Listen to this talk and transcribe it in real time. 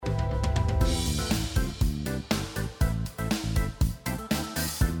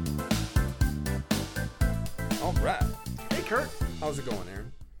Right. Hey, Kurt. How's it going,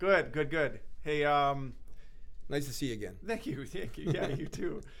 Aaron? Good. Hey, Nice to see you again. thank you. Yeah, you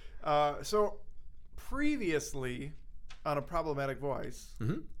too. So previously on A Problematic Voice,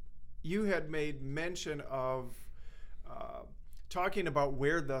 you had made mention of talking about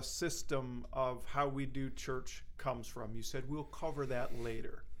where the system of how we do church comes from. You said we'll cover that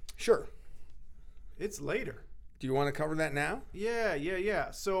later. Sure. It's later. Do you want to cover that now?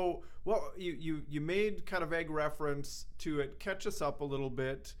 Yeah. So, well, you made kind of vague reference to it. Catch us up a little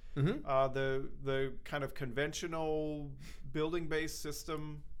bit. The kind of conventional building-based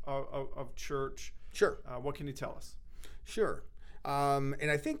system of church. Sure. What can you tell us? Sure.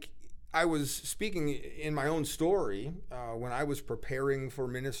 And I think I was speaking in my own story when I was preparing for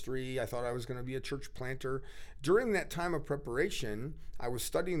ministry. I thought I was going to be a church planter. During that time of preparation, I was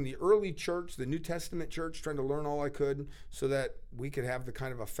studying the early church, the New Testament church, trying to learn all I could so that we could have the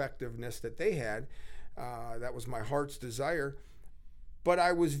kind of effectiveness that they had. That was my heart's desire. But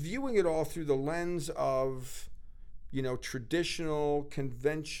I was viewing it all through the lens of, traditional,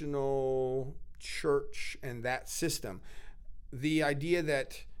 conventional church and that system. The idea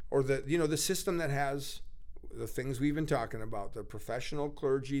that, or the system that has the things we've been talking about, the professional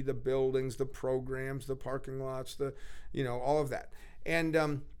clergy, the buildings, the programs, the parking lots, all of that.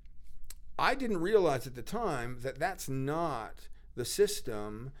 And I didn't realize at the time that that's not the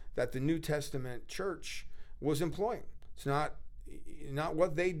system that the New Testament church was employing. It's not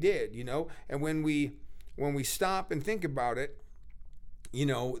what they did, And when we stop and think about it,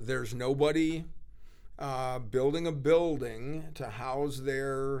 there's nobody building a building to house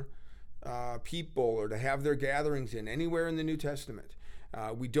their people or to have their gatherings in anywhere in the New Testament.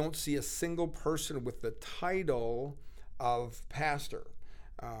 We don't see a single person with the title of pastor.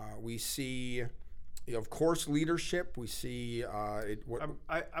 We see, of course, leadership. We see. I'm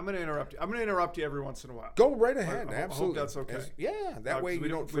going to interrupt you. I'm going to interrupt you every once in a while. Go right ahead. I Absolutely. hope that's okay. That way we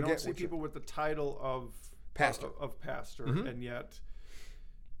don't forget. We don't see people with the title of pastor. And yet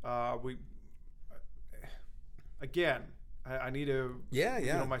we. Again, I need to.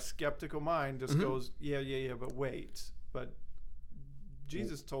 Yeah. My skeptical mind just goes, yeah. But wait. But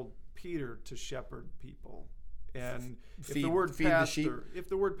Jesus told Peter to shepherd people, and if the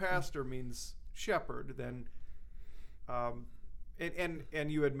word pastor means shepherd, then,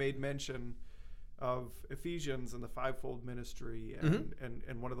 and you had made mention of Ephesians and the fivefold ministry,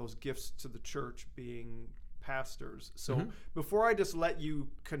 and one of those gifts to the church being pastors. So before I just let you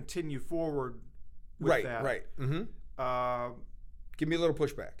continue forward. Right. Give me a little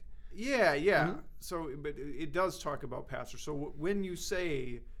pushback. Yeah. So, but it does talk about pastor. So when you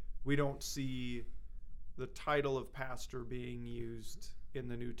say we don't see the title of pastor being used in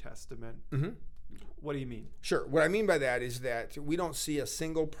the New Testament, what do you mean? Sure. What I mean by that is that we don't see a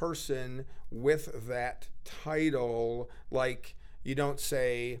single person with that title. Like, you don't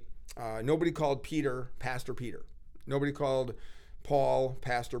say, nobody called Peter Pastor Peter. Nobody called Paul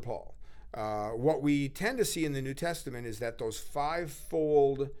Pastor Paul. What we tend to see in the New Testament is that those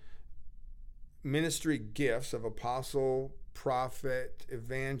fivefold ministry gifts of apostle, prophet,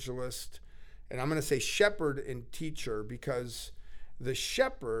 evangelist, and I'm going to say shepherd and teacher, because the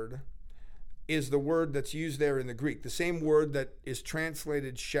shepherd is the word that's used there in the Greek. The same word that is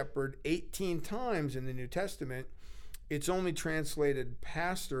translated shepherd 18 times in the New Testament, it's only translated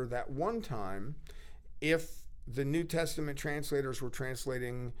pastor that one time. If the New Testament translators were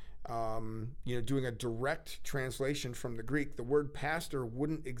translating doing a direct translation from the Greek, the word pastor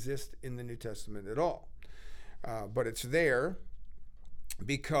wouldn't exist in the New Testament at all. But it's there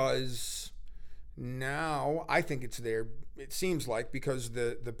because now I think it's there, it seems like, because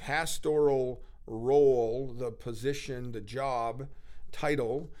the pastoral role, the position, the job,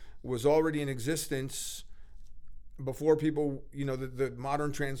 title was already in existence before people, the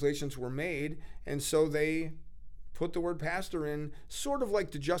modern translations were made. And so they put the word pastor in sort of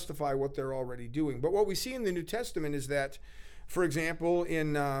like to justify what they're already doing. But what we see in the New Testament is that, for example,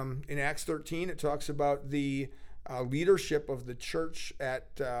 in Acts 13, it talks about the leadership of the church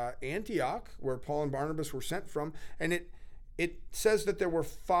at Antioch, where Paul and Barnabas were sent from. And it says that there were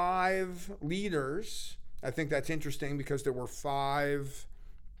 5 leaders. I think that's interesting because there were 5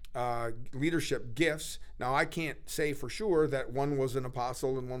 leadership gifts. Now, I can't say for sure that one was an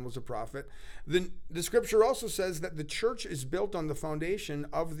apostle and one was a prophet. The scripture also says that the church is built on the foundation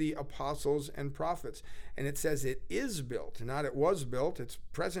of the apostles and prophets. And it says it is built, not it was built. It's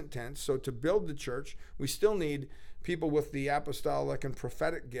present tense. So to build the church, we still need people with the apostolic and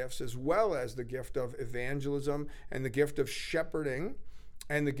prophetic gifts, as well as the gift of evangelism and the gift of shepherding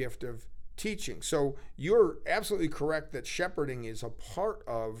and the gift of teaching. So you're absolutely correct that shepherding is a part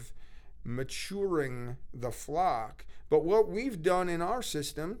of maturing the flock. But what we've done in our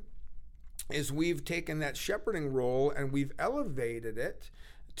system is we've taken that shepherding role and we've elevated it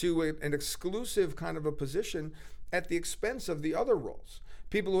to an exclusive kind of a position at the expense of the other roles.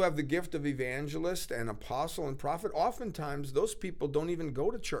 People who have the gift of evangelist and apostle and prophet, oftentimes those people don't even go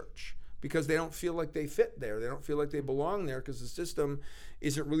to church because they don't feel like they fit there. They don't feel like they belong there because the system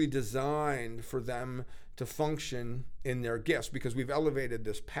isn't really designed for them to function in their gifts, because we've elevated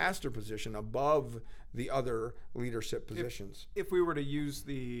this pastor position above the other leadership positions. If we were to use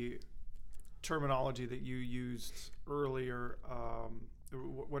the terminology that you used earlier,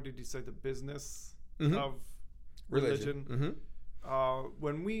 what did you say, the business of religion?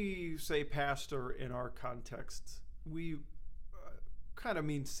 When we say pastor in our context, we kind of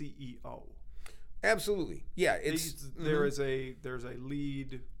mean CEO. Absolutely. Yeah. There's a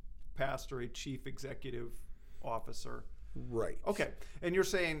lead pastor, a chief executive officer. Right. Okay. And you're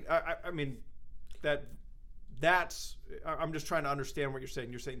saying, I mean, that's, I'm just trying to understand what you're saying.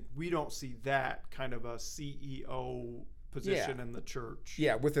 You're saying we don't see that kind of a CEO position in the church.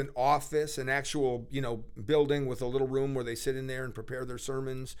 Yeah, with an office, an actual, building with a little room where they sit in there and prepare their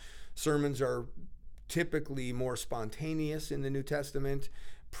sermons. Sermons are typically more spontaneous in the New Testament.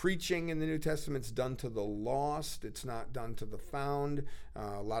 Preaching in the New Testament is done to the lost. It's not done to the found.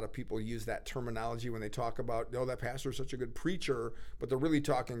 A lot of people use that terminology when they talk about, that pastor is such a good preacher, but they're really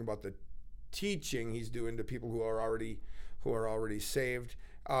talking about the teaching he's doing to people who are already saved.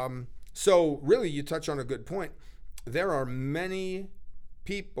 So really, you touch on a good point. There are many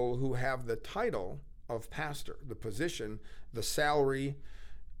people who have the title of pastor, the position, the salary,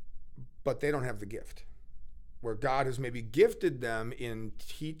 but they don't have the gift. Where God has maybe gifted them in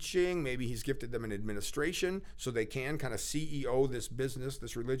teaching, maybe he's gifted them in administration, so they can kind of CEO this business,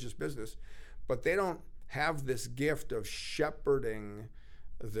 this religious business, but they don't have this gift of shepherding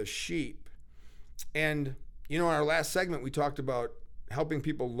the sheep. And, in our last segment, we talked about helping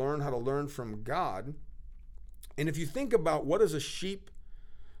people learn how to learn from God. And if you think about how does a sheep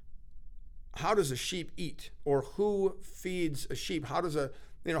eat, or who feeds a sheep? How does a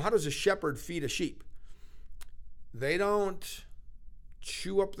shepherd feed a sheep? They don't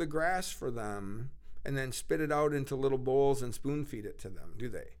chew up the grass for them and then spit it out into little bowls and spoon feed it to them, do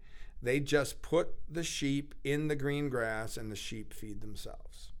they? They just put the sheep in the green grass and the sheep feed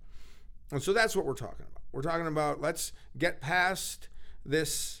themselves. And so that's what we're talking about. We're talking about, let's get past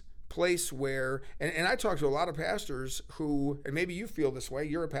this place where, and I talk to a lot of pastors who, and maybe you feel this way,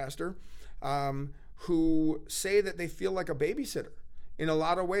 you're a pastor, who say that they feel like a babysitter. In a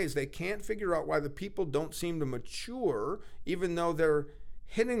lot of ways, they can't figure out why the people don't seem to mature, even though they're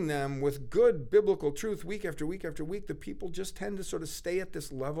hitting them with good biblical truth week after week after week. The people just tend to sort of stay at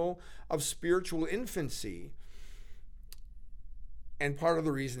this level of spiritual infancy. And part of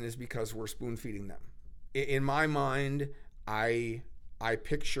the reason is because we're spoon feeding them. In my mind, I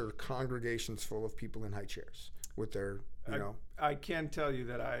picture congregations full of people in high chairs with their, I can tell you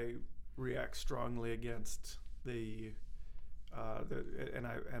that I react strongly against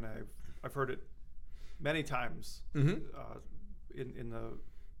I've heard it many times in the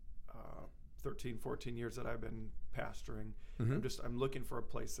 13, 14 years that I've been pastoring. I'm looking for a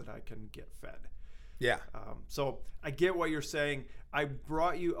place that I can get fed. Yeah. So I get what you're saying. I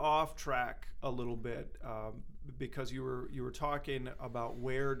brought you off track a little bit because you were talking about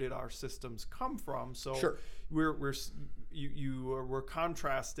where did our systems come from. So sure. We're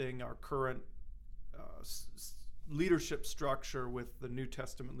contrasting our current leadership structure with the New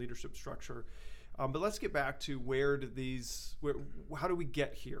Testament leadership structure. But let's get back to how do we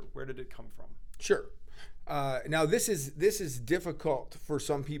get here? Where did it come from? Sure. Now this is difficult for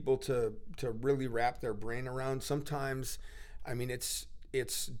some people to really wrap their brain around. Sometimes, I mean,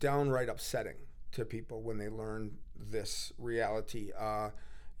 it's downright upsetting to people when they learn this reality. I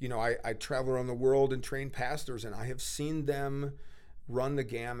travel around the world and train pastors, and I have seen them run the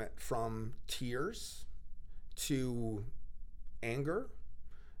gamut from tears to anger.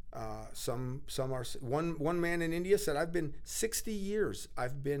 Some are. One man in India said, "I've been 60 years.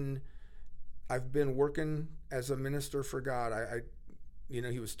 I've been working as a minister for God."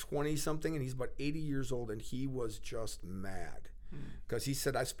 He was 20 something, and he's about 80 years old, and he was just mad because he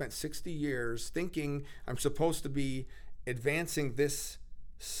said, "I spent 60 years thinking I'm supposed to be advancing this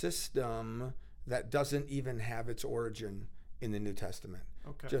system that doesn't even have its origin in the New Testament."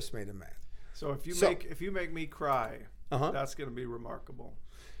 Okay. Just made him mad. So if you make me cry, that's going to be remarkable.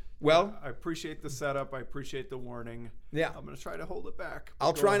 Well, I appreciate the setup. I appreciate the warning. Yeah, I'm going to try to hold it back.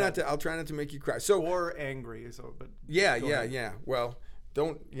 I'll try not to make you cry. So or angry. So, but yeah. Well,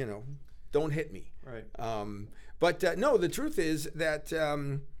 don't hit me. Right. But no, the truth is that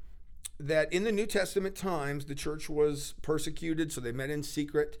that in the New Testament times, the church was persecuted, so they met in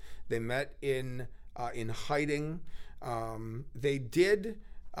secret. They met in hiding. They did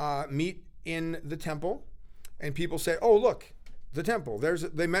meet in the temple, and people say, "Oh, look, the temple.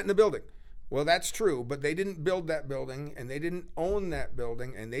 They met in a building." Well, that's true, but they didn't build that building, and they didn't own that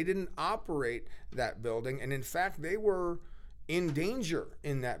building, and they didn't operate that building. And in fact, they were in danger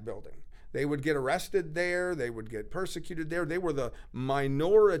in that building. They would get arrested there. They would get persecuted there. They were the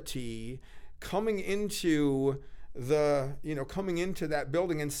minority coming into that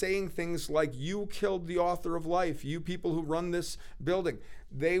building and saying things like, "You killed the author of life, you people who run this building."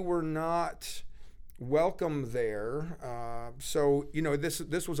 They were not welcome there. So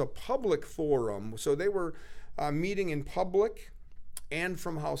this was a public forum. So they were meeting in public and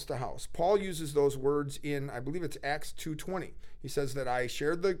from house to house. Paul uses those words in, I believe it's Acts 2:20. He says that I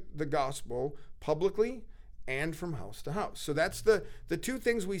shared the gospel publicly and from house to house. So that's the two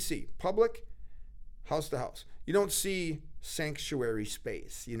things we see: public, house to house. You don't see sanctuary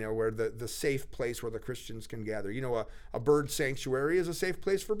space, where the safe place where the Christians can gather. A bird sanctuary is a safe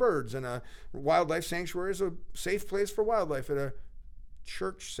place for birds, and a wildlife sanctuary is a safe place for wildlife. At a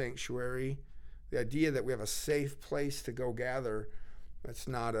church sanctuary, the idea that we have a safe place to go gather, it's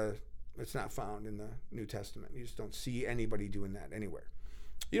not found in the New Testament. You just don't see anybody doing that anywhere.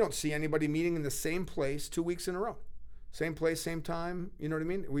 You don't see anybody meeting in the same place 2 weeks in a row. Same place, same time. You know what I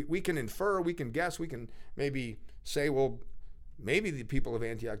mean? We can infer, we can guess, we can maybe say, well, maybe the people of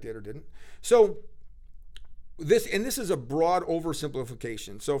Antioch did or didn't. So this is a broad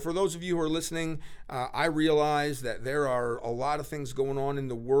oversimplification. So for those of you who are listening, I realize that there are a lot of things going on in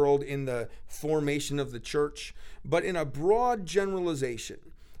the world in the formation of the church. But in a broad generalization,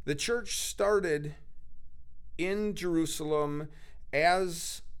 the church started in Jerusalem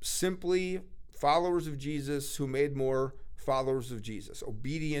as simply followers of Jesus who made more followers of Jesus,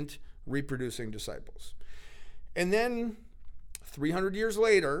 obedient, reproducing disciples. And then 300 years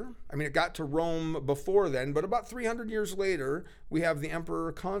later, it got to Rome before then, but about 300 years later, we have the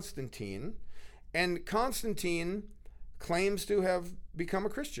Emperor Constantine. And Constantine claims to have become a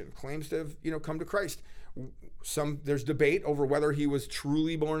Christian, claims to have, come to Christ. There's debate over whether he was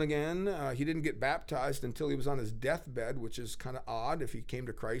truly born again. He didn't get baptized until he was on his deathbed, which is kind of odd if he came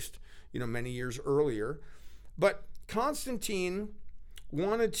to Christ, many years earlier. But Constantine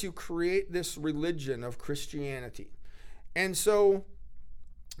wanted to create this religion of Christianity. And so,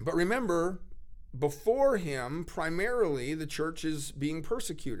 but remember, before him, primarily the church is being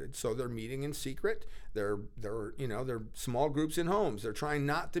persecuted. So they're meeting in secret. They're small groups in homes. They're trying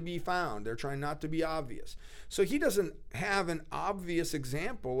not to be found. They're trying not to be obvious. So he doesn't have an obvious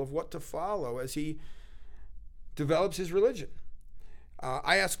example of what to follow as he develops his religion.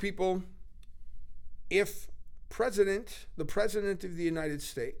 I ask people, if the president of the United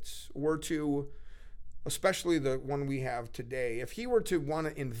States were to, especially the one we have today, if he were to want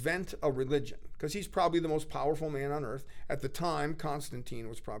to invent a religion, because he's probably the most powerful man on earth. At the time, Constantine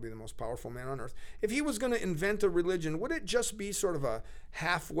was probably the most powerful man on earth. If he was going to invent a religion, would it just be sort of a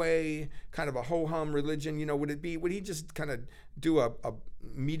halfway, kind of a ho-hum religion? Would he just kind of do a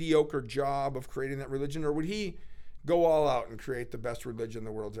mediocre job of creating that religion, or would he go all out and create the best religion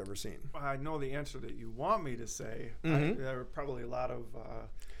the world's ever seen? I know the answer that you want me to say. Mm-hmm. There are probably a lot of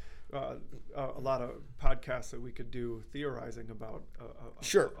podcasts that we could do theorizing about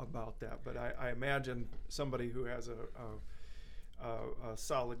Sure. about that. But I imagine somebody who has a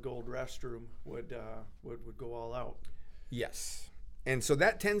solid gold restroom would go all out. Yes. And so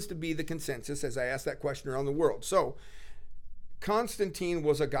that tends to be the consensus as I ask that question around the world. So Constantine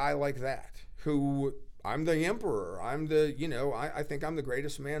was a guy like that who, I'm the emperor. I think I'm the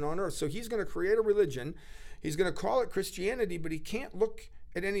greatest man on earth. So he's going to create a religion. He's going to call it Christianity, but he can't look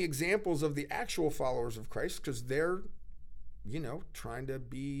at any examples of the actual followers of Christ because they're, trying to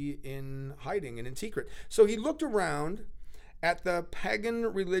be in hiding and in secret. So he looked around at the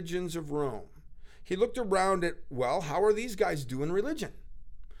pagan religions of Rome. He looked around at, how are these guys doing religion?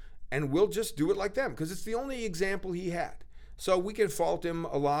 And we'll just do it like them because it's the only example he had. So we can fault him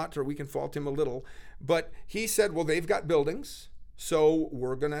a lot or we can fault him a little. But he said, they've got buildings, so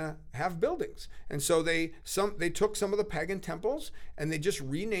we're going to have buildings. And so they took some of the pagan temples and they just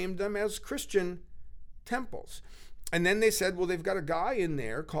renamed them as Christian temples. And then they said, they've got a guy in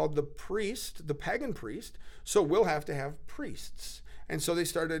there called the priest, the pagan priest, so we'll have to have priests. And so they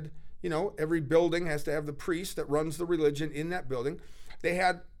started, every building has to have the priest that runs the religion in that building. They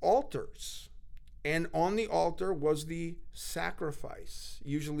had altars. And on the altar was the sacrifice,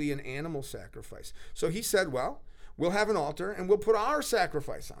 usually an animal sacrifice. So he said, we'll have an altar and we'll put our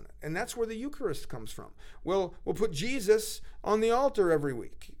sacrifice on it. And that's where the Eucharist comes from. We'll put Jesus on the altar every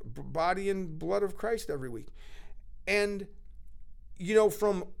week, body and blood of Christ every week. And,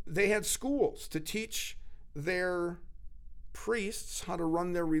 they had schools to teach their priests how to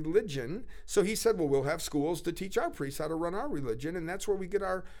run their religion. So he said, well, we'll have schools to teach our priests how to run our religion. And that's where we get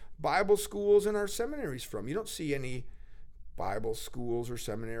our Bible schools and our seminaries from. You don't see any Bible schools or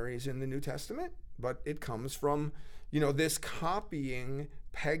seminaries in the New Testament, but it comes from, this copying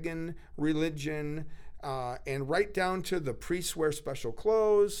pagan religion, and right down to the priests wear special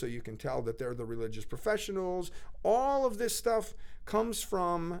clothes so you can tell that they're the religious professionals. All of this stuff comes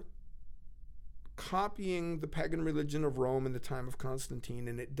from copying the pagan religion of Rome in the time of Constantine,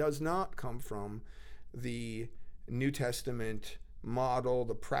 and it does not come from the New Testament model,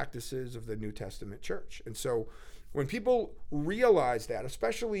 the practices of the New Testament church. And so when people realize that,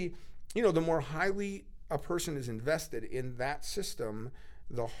 especially, the more highly a person is invested in that system,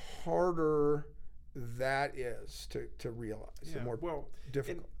 the harder that is to realize, the more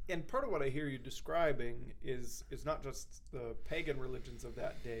difficult. And part of what I hear you describing is not just the pagan religions of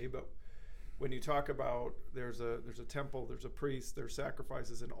that day, but when you talk about there's a temple, there's a priest, there's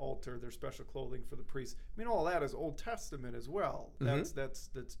sacrifices, an altar, there's special clothing for the priest. I mean, all that is Old Testament as well. Mm-hmm.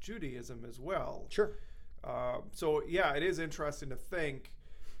 That's Judaism as well. Sure. So yeah, it is interesting to think,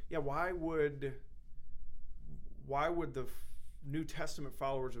 why would the New Testament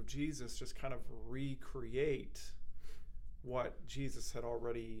followers of Jesus just kind of recreate what Jesus had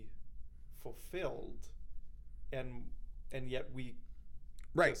already fulfilled, and yet we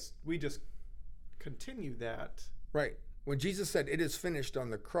just continue that. Right. When Jesus said it is finished on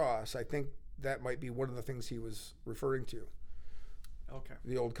the cross, I think that might be one of the things he was referring to. Okay.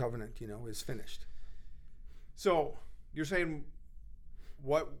 The old covenant, is finished. So you're saying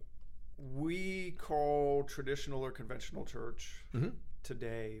what we call traditional or conventional church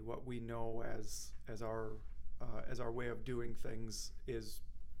today, what we know as our way of doing things, is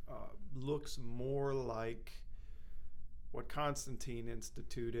looks more like what Constantine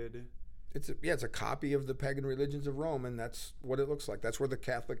instituted. It's a copy of the pagan religions of Rome, and that's what it looks like. That's where the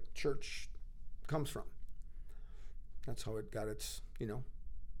Catholic Church comes from. That's how it got its,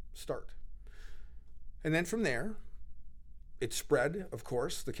 start. And then from there, it spread, of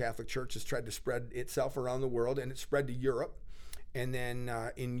course. The Catholic Church has tried to spread itself around the world, and it spread to Europe. And then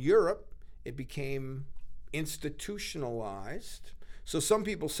in Europe, it became institutionalized. So some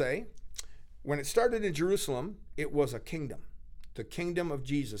people say, when it started in Jerusalem, it was a kingdom. The kingdom of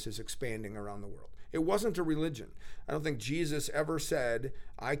Jesus is expanding around the world. It wasn't a religion. I don't think Jesus ever said,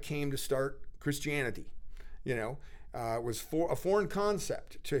 I came to start Christianity. It was a foreign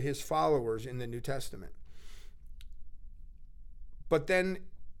concept to his followers in the New Testament. But then,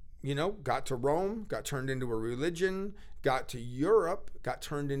 got to Rome, got turned into a religion, got to Europe, got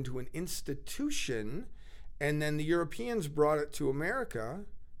turned into an institution, and then the Europeans brought it to America.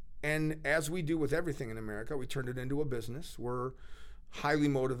 And as we do with everything in America, we turned it into a business. We're highly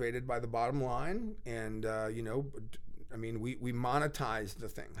motivated by the bottom line. And, we monetize the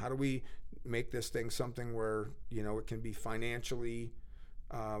thing. How do we make this thing something where, it can be financially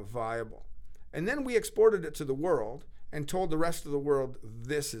viable? And then we exported it to the world and told the rest of the world,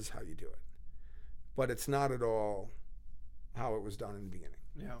 this is how you do it. But it's not at all how it was done in the beginning.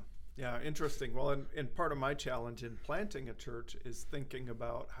 Yeah, interesting. Well, and part of my challenge in planting a church is thinking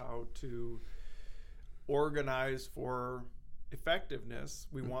about how to organize for effectiveness.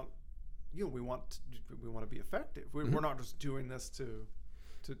 We want to be effective. We're not just doing this to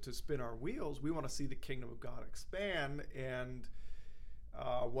spin our wheels. We want to see the kingdom of God expand. And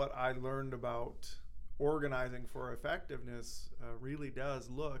what I learned about organizing for effectiveness really does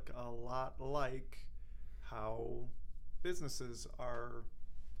look a lot like how businesses are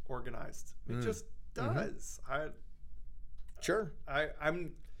organized. It just does. Sure.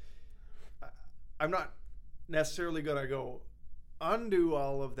 I'm not necessarily going to go undo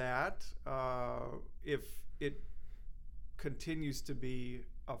all of that if it continues to be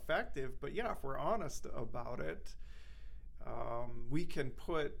effective. But yeah, if we're honest about it, we can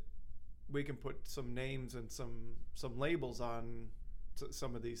put some names and some labels on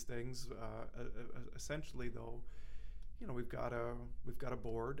some of these things. Essentially, though, we've got a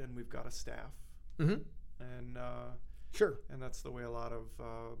board and we've got a staff, and sure, and that's the way a lot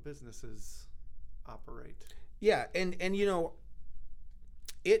of businesses operate. Yeah, and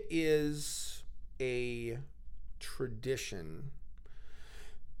it is a tradition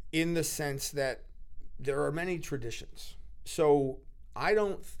in the sense that there are many traditions. So I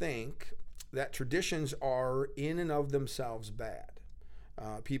don't think that traditions are in and of themselves bad.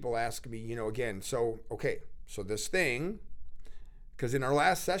 People ask me, again, so, okay, So this thing, because in our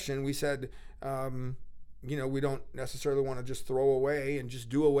last session we said, we don't necessarily want to just throw away and just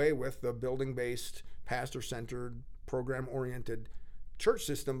do away with the building-based, pastor-centered, program-oriented church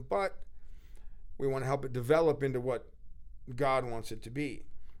system, but we want to help it develop into what God wants it to be.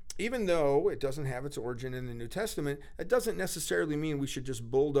 Even though it doesn't have its origin in the New Testament, it doesn't necessarily mean we should just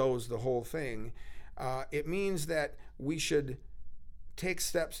bulldoze the whole thing. It means that we should take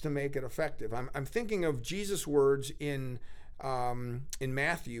steps to make it effective. I'm thinking of Jesus' words in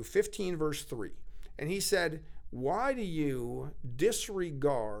Matthew 15, verse 3. And he said, "Why do you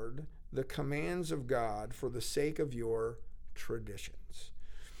disregard the commands of God for the sake of your traditions?"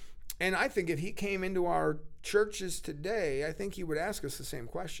 And I think if he came into our churches today, I think he would ask us the same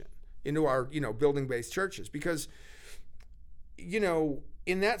question, into our, building-based churches. Because,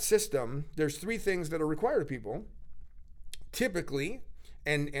 in that system, there's three things that are required of people, typically.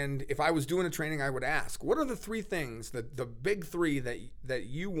 And if I was doing a training, I would ask, what are the three things, the big three that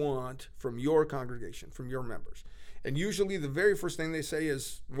you want from your congregation, from your members? And usually the very first thing they say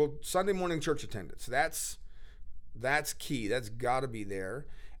is, well, Sunday morning church attendance. That's key. That's got to be there.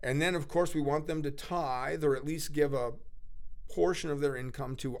 And then, of course, we want them to tithe or at least give a portion of their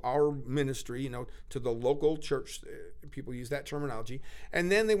income to our ministry, to the local church. People use that terminology.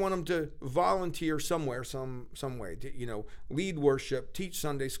 And then they want them to volunteer somewhere, some way, to, lead worship, teach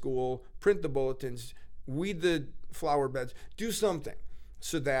Sunday school, print the bulletins, weed the flower beds, do something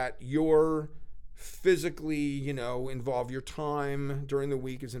so that you're physically, involved. Your time during the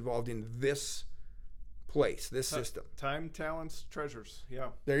week is involved in this place, this system. Time, talents, treasures. Yeah.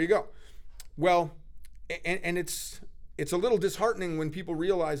 There you go. Well, and it's a little disheartening when people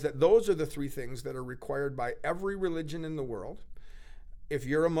realize that those are the three things that are required by every religion in the world. If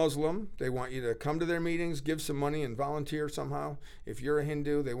you're a Muslim, they want you to come to their meetings, give some money and volunteer somehow. If you're a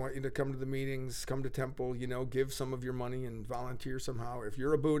Hindu, they want you to come to the meetings, come to temple, give some of your money and volunteer somehow. If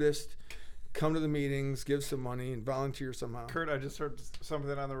you're a Buddhist, come to the meetings, give some money, and volunteer somehow. Kurt, I just heard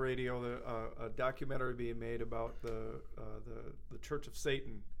something on the radio, a documentary being made about the Church of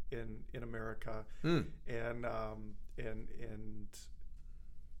Satan in America, and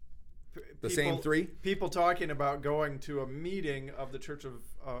the same three people talking about going to a meeting of the Church of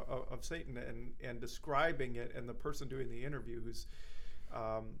Satan and describing it, and the person doing the interview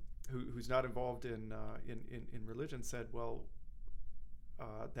who's not involved in religion said, well,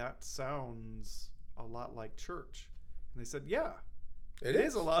 that sounds a lot like church. And they said, yeah, it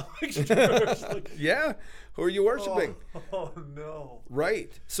is a lot like church. Yeah. Who are you worshiping? Oh, no.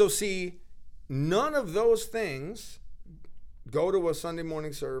 Right. So see, none of those things, go to a Sunday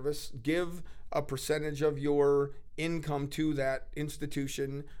morning service, give a percentage of your income to that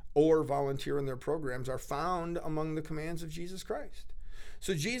institution, or volunteer in their programs, are found among the commands of Jesus Christ.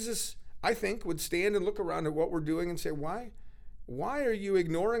 So Jesus, I think, would stand and look around at what we're doing and say, why are you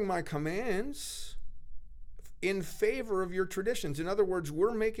ignoring my commands in favor of your traditions? In other words,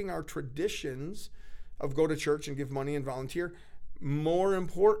 we're making our traditions of go to church and give money and volunteer more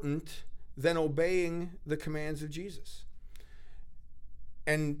important than obeying the commands of Jesus.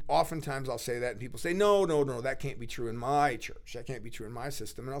 And oftentimes I'll say that and people say, no, that can't be true in my church. That can't be true in my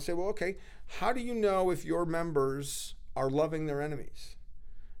system. And I'll say, well, okay, how do you know if your members are loving their enemies?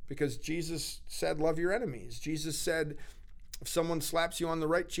 Because Jesus said, love your enemies. Jesus said, if someone slaps you on the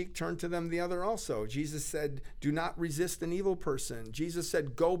right cheek, turn to them the other also. Jesus said, do not resist an evil person. Jesus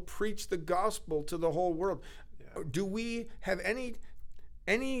said, go preach the gospel to the whole world. Yeah. Do we have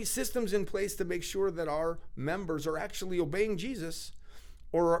any systems in place to make sure that our members are actually obeying Jesus,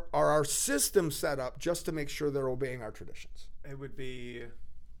 or are our systems set up just to make sure they're obeying our traditions? It would be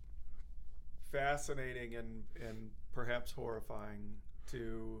fascinating and perhaps horrifying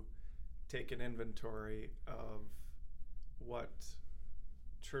to take an inventory of what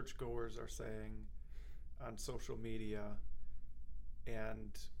churchgoers are saying on social media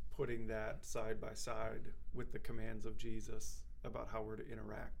and putting that side by side with the commands of Jesus about how we're to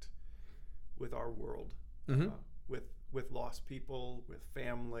interact with our world, with lost people, with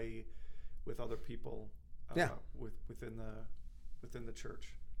family, with other people, within the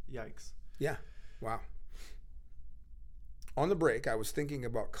church. Yikes. Yeah. Wow. On the break, I was thinking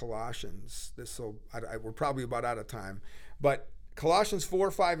about Colossians. We're probably about out of time, but Colossians 4,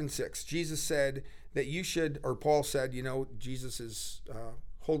 5, and 6. Jesus said that you should, or Paul said, Jesus'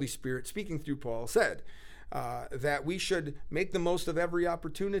 Holy Spirit speaking through Paul said that we should make the most of every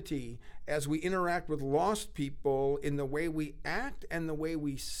opportunity as we interact with lost people in the way we act and the way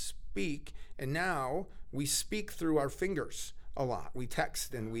we speak. And now we speak through our fingers a lot. We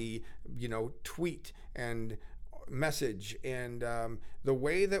text and we, tweet and message and the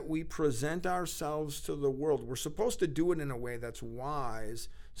way that we present ourselves to the world. We're supposed to do it in a way that's wise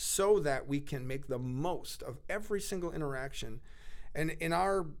so that we can make the most of every single interaction. And in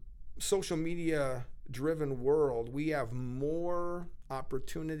our social media driven world, we have more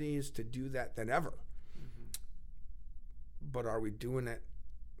opportunities to do that than ever. But are we doing it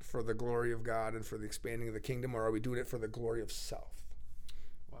for the glory of God and for the expanding of the kingdom, or are we doing it for the glory of self?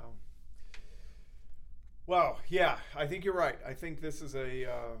 Wow. Wow. Yeah, I think you're right. I think this is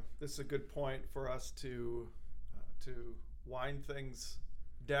a good point for us to wind things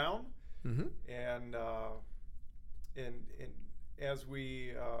down, and as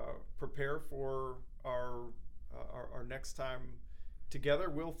we prepare for our next time together,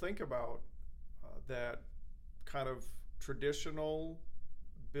 we'll think about that kind of traditional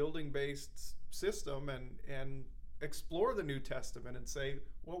building-based system and explore the New Testament and say,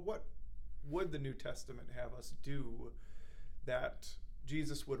 well, what would the New Testament have us do that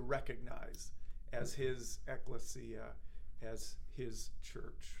Jesus would recognize as his ecclesia, as his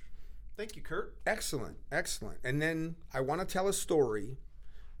church? Thank you, Kurt. Excellent. And then I want to tell a story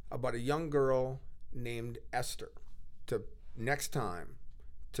about a young girl named Esther next time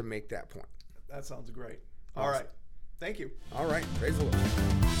to make that point. That sounds great. Awesome. All right. Thank you. All right. Praise the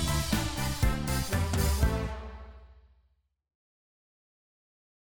Lord.